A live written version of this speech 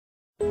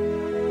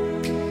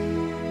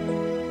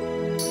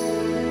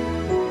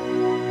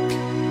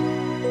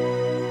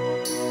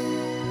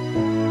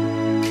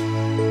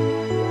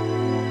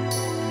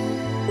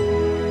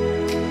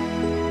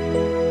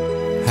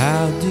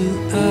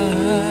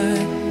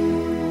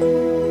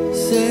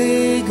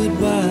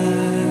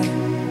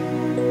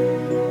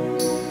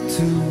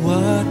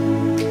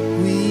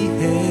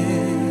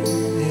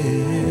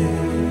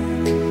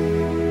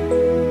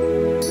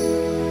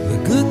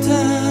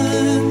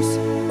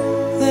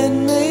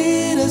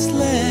last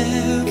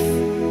laugh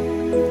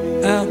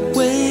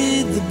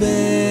outweighed the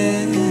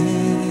bad.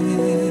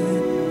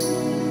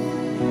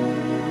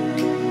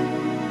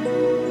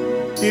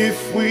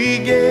 If we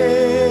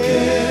get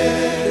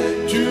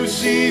to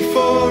see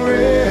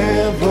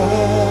forever,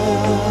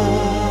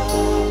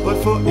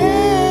 but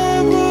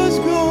forever's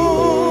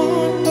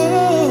gone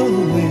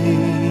away,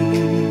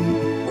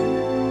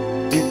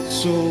 it's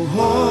so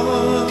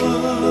hard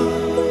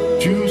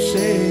to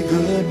say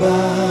goodbye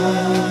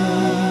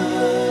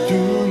to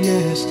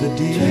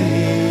yesterday.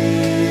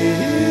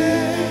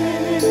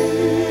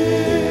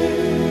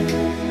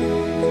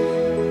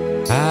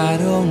 I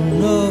don't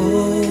know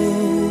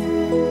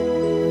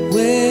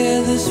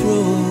where this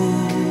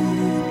road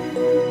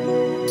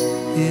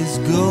is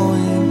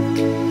going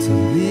to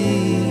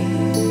lead.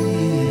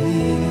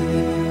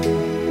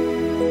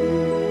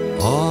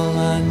 All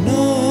I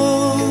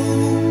know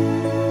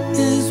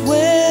is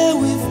where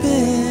we've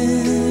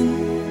been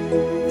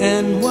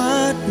and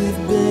what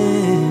we've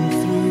been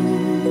through.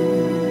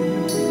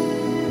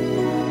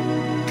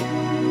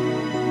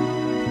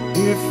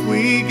 If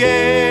we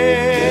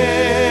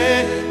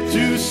get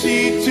to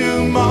see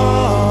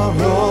tomorrow,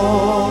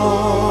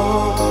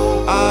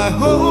 I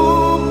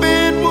hope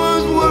it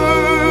was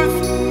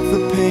worth the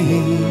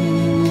pain.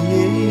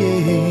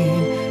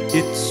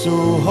 It's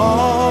so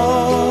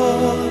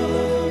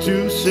hard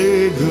to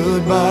say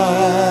goodbye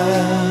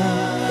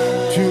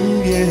to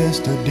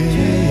yesterday.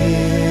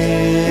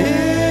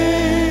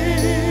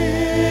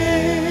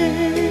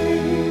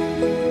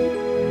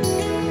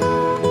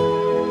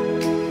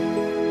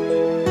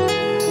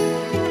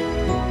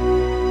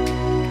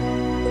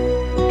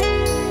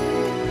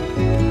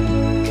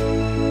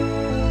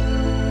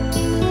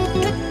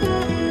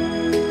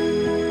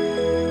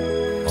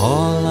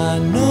 All I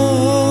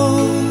know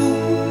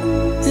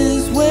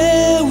is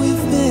where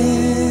we've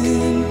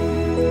been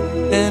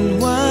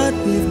and what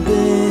we've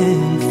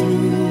been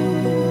through.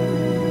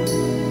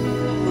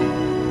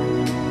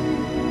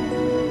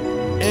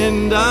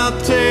 And I'll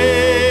take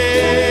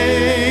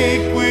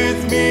with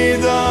me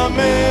the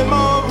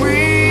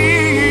memories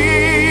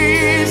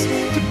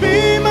to be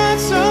my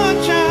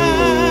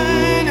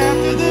sunshine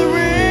after the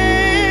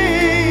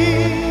rain.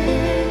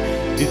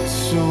 It's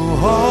so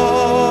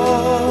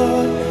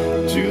hard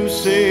to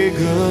say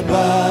goodbye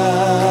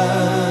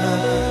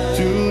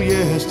to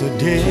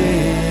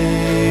yesterday.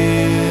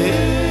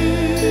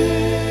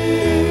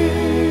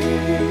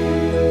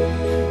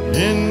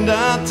 And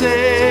I'll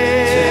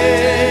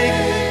take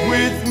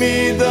with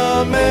me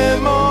the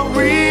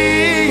memories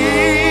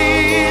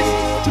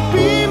to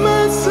be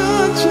my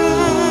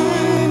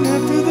sunshine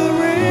after the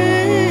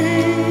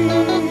rain.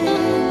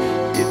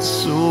 It's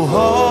so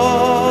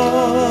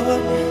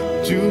hard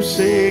to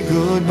say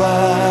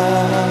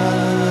goodbye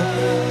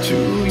to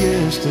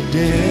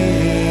yesterday.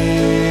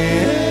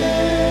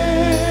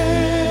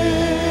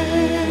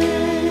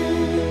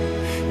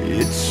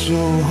 It's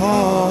so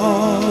hard